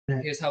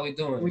Here's how we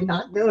doing. We're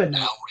not doing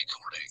that.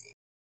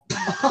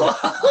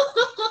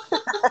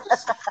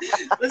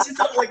 Let's just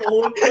talk like a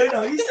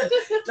 1.0. He said,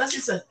 let's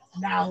just say,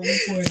 now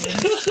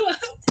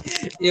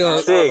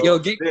 1.0. Yo,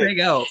 get Craig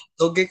out.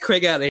 Go get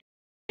Craig out of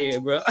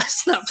here, bro.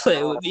 Stop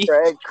playing with me.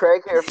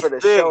 Craig here for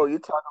the show. You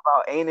talk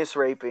about anus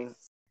raping.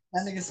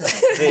 That nigga said,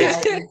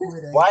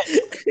 why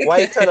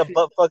you trying to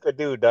butt fuck a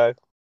dude, dog?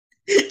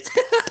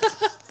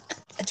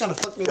 I'm trying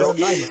to fuck me with a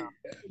knife.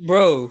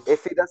 Bro.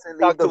 If he doesn't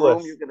leave the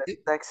room, you're gonna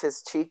sex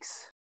his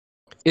cheeks.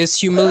 It's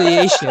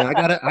humiliation. I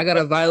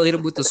gotta violate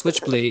him with the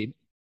switchblade.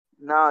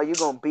 Nah, you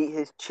gonna beat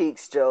his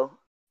cheeks, Joe.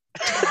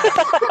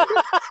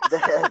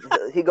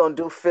 He gonna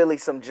do Philly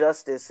some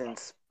justice and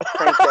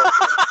prank that.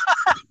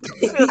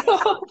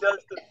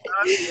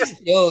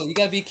 Yo, you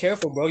gotta be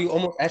careful, bro. You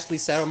almost actually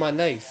sat on my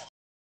knife.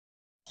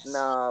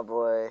 Nah,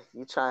 boy.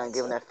 You try and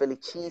give him that Philly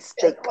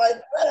cheesesteak.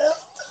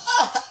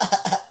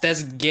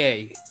 That's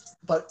gay.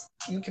 But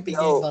you can be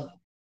gay, but...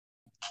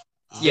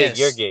 Yes.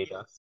 You're gay,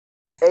 dog.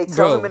 Hey,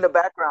 tell him in the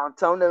background.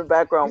 Tell him in the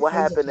background what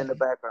happened in the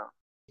background.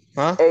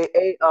 Huh?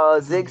 Hey,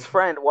 Zig's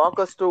friend, walk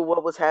us through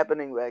what was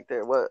happening back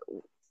there. What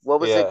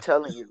was Zig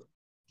telling you?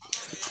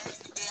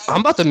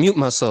 I'm about to mute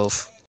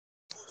myself.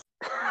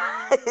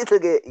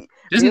 Look at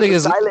this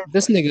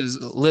nigga's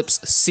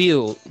lips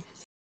sealed.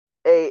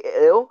 Hey,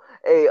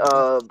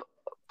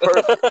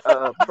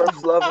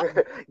 Perf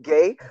lover,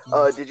 gay.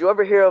 Did you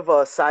ever hear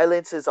of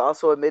silence is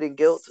also admitting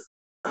guilt?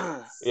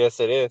 Yes,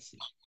 it is.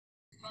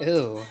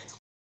 Ew.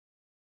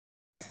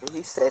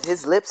 He said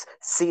his lips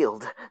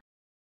sealed.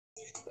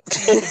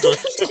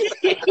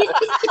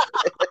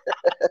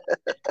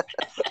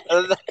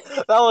 That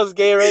was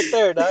gay right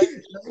there, dog.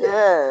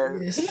 Yeah.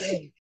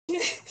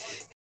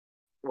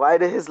 Why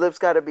did his lips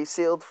gotta be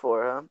sealed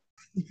for, huh?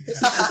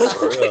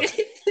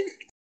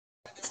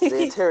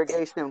 The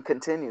interrogation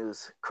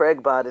continues.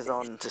 Craigbot is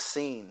on the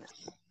scene.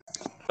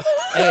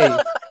 Hey,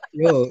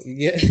 yo,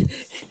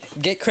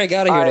 get Craig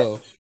out of here, though.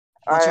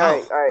 All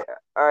right.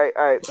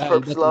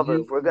 Perps lover,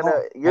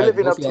 you're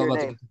living up to your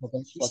name.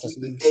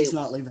 She's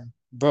not leaving.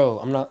 Bro,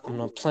 I'm not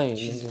playing.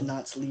 She's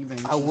not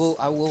leaving. I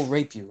will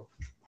rape you.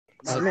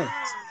 Not me.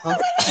 Huh?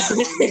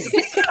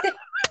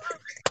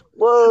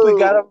 Whoa. We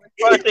gotta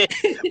record it.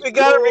 We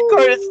gotta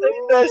record it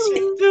saying that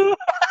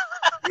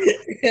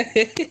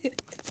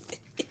shit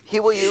too. He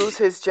will use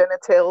his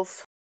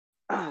genitals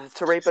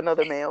to rape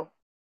another male.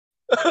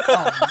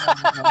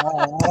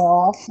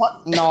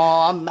 No,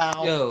 I'm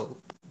out. Yo,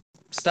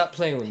 stop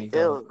playing with me,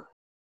 bro.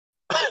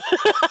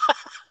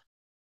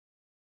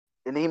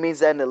 And he means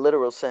that in a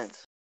literal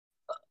sense.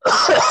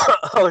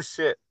 Oh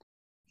shit.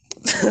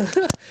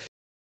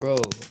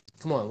 Bro,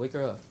 come on, wake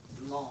her up.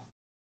 No.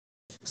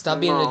 Stop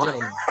being a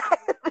gentleman.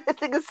 I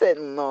think I said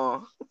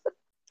no.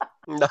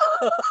 No.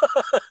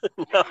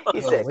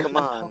 He said, come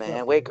on,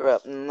 man, wake her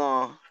up.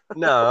 No.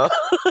 No.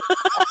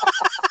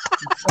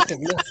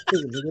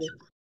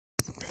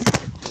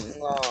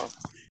 No.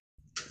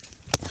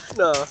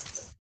 No.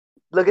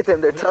 Look at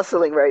them, they're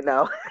tussling right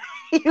now.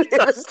 You hear them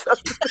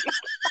tussling?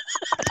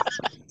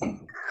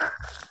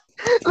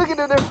 Look at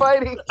them, they're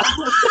fighting.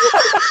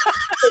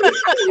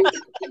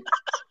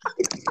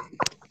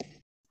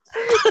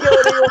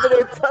 Yo, they over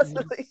there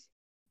tussling.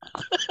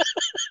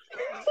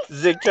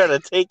 Zig trying to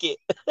take it.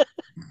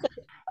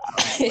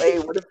 Hey,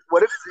 what if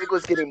Zig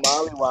was getting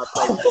mollywopped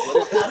like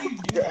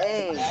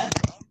that?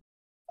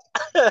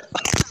 Dang.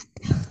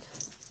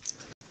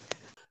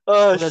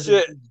 Oh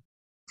shit.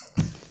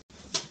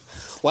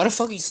 Why the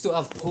fuck you still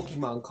have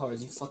Pokemon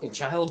cards, you fucking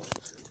child?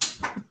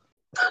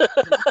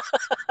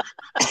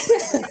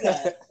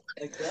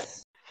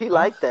 He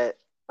liked that.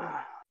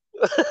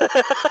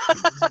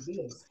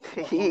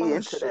 He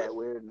into that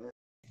weirdness.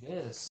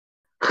 Yes.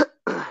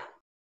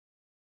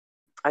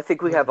 I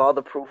think we have all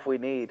the proof we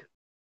need.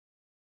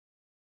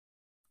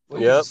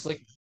 Yep.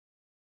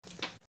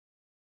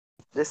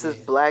 This is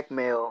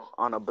blackmail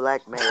on a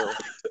blackmail.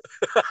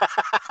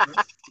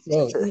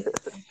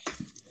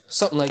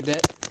 Something like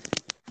that.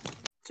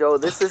 Joe,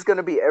 this is going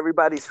to be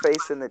everybody's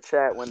face in the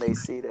chat when they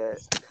see that.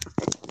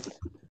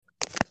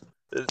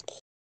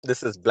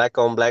 This is black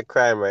on black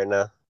crime right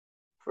now.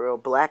 For real,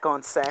 black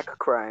on sack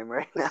crime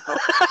right now.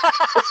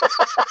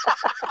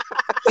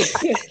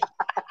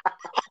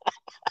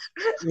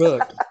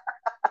 Look.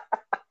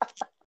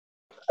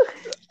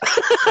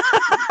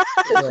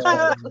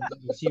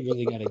 She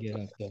really gotta get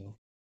up though.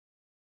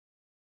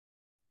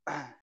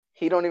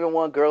 He don't even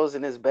want girls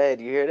in his bed.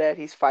 You hear that?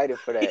 He's fighting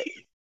for that.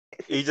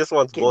 He just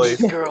wants Get boys.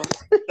 these girls.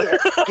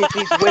 Get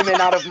these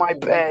women out of my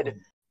bed.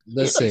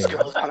 Listen. Get these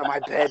girls out of my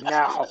bed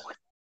now.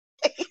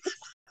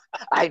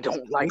 I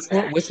don't like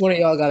which one of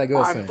y'all got a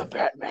girlfriend? I'm the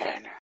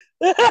Batman.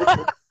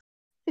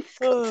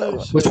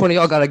 Which one of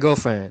y'all got a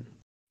girlfriend?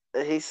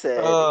 He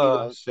said,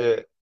 oh,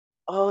 shit.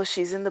 Oh,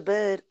 she's in the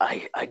bed.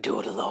 I do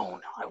it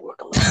alone. I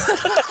work alone.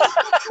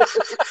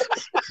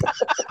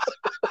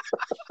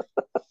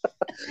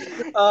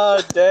 Oh,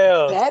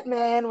 damn.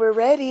 Batman, we're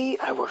ready.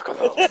 I work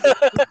alone.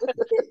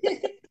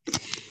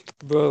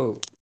 Bro,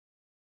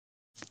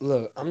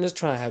 look, I'm I'm just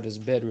trying to have this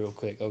bed real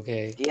quick,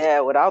 okay?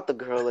 Yeah, without the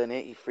girl in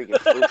it, you freaking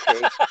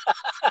fruitcake.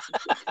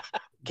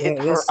 Get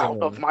But her out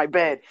of listen, my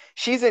bed.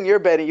 She's in your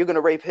bed and you're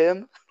gonna rape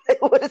him?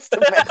 What is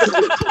the matter?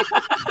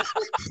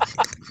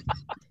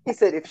 He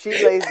said, if she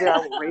lays there, I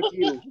will rape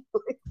you.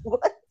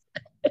 What?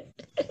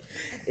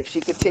 If she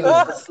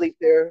continues to sleep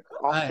there,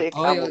 off alright, pick,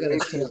 all I y'all will gotta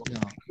rape shut you. up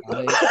now.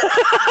 Alright?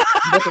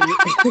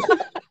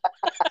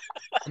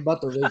 I'm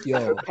about to rape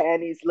If her y'all.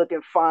 panties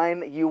looking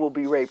fine, you will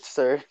be raped,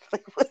 sir.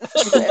 What is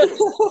the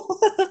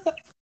matter?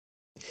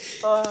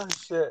 Oh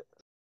shit.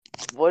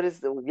 What is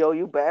the yo?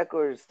 You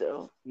backwards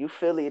though. You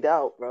Phillied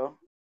out, bro.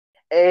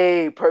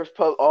 Hey, Perps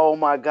Pub. Oh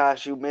my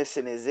gosh, you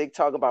missing it. Zig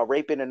talk about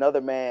raping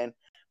another man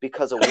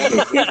because a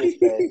woman's in his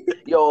bed.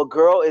 Yo, a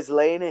girl is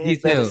laying in his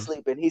bed Details.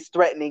 asleep, and he's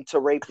threatening to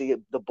rape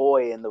the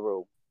boy in the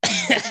room.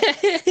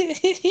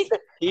 He I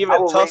even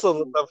will tussled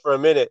rape with them for a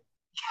minute.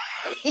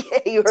 you. Yeah,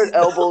 you heard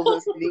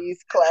elbows and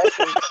knees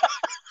clashing.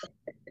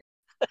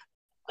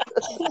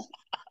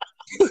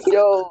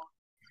 Yo,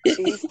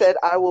 he said,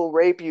 "I will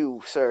rape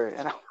you, sir,"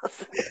 and I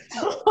was.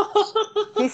 He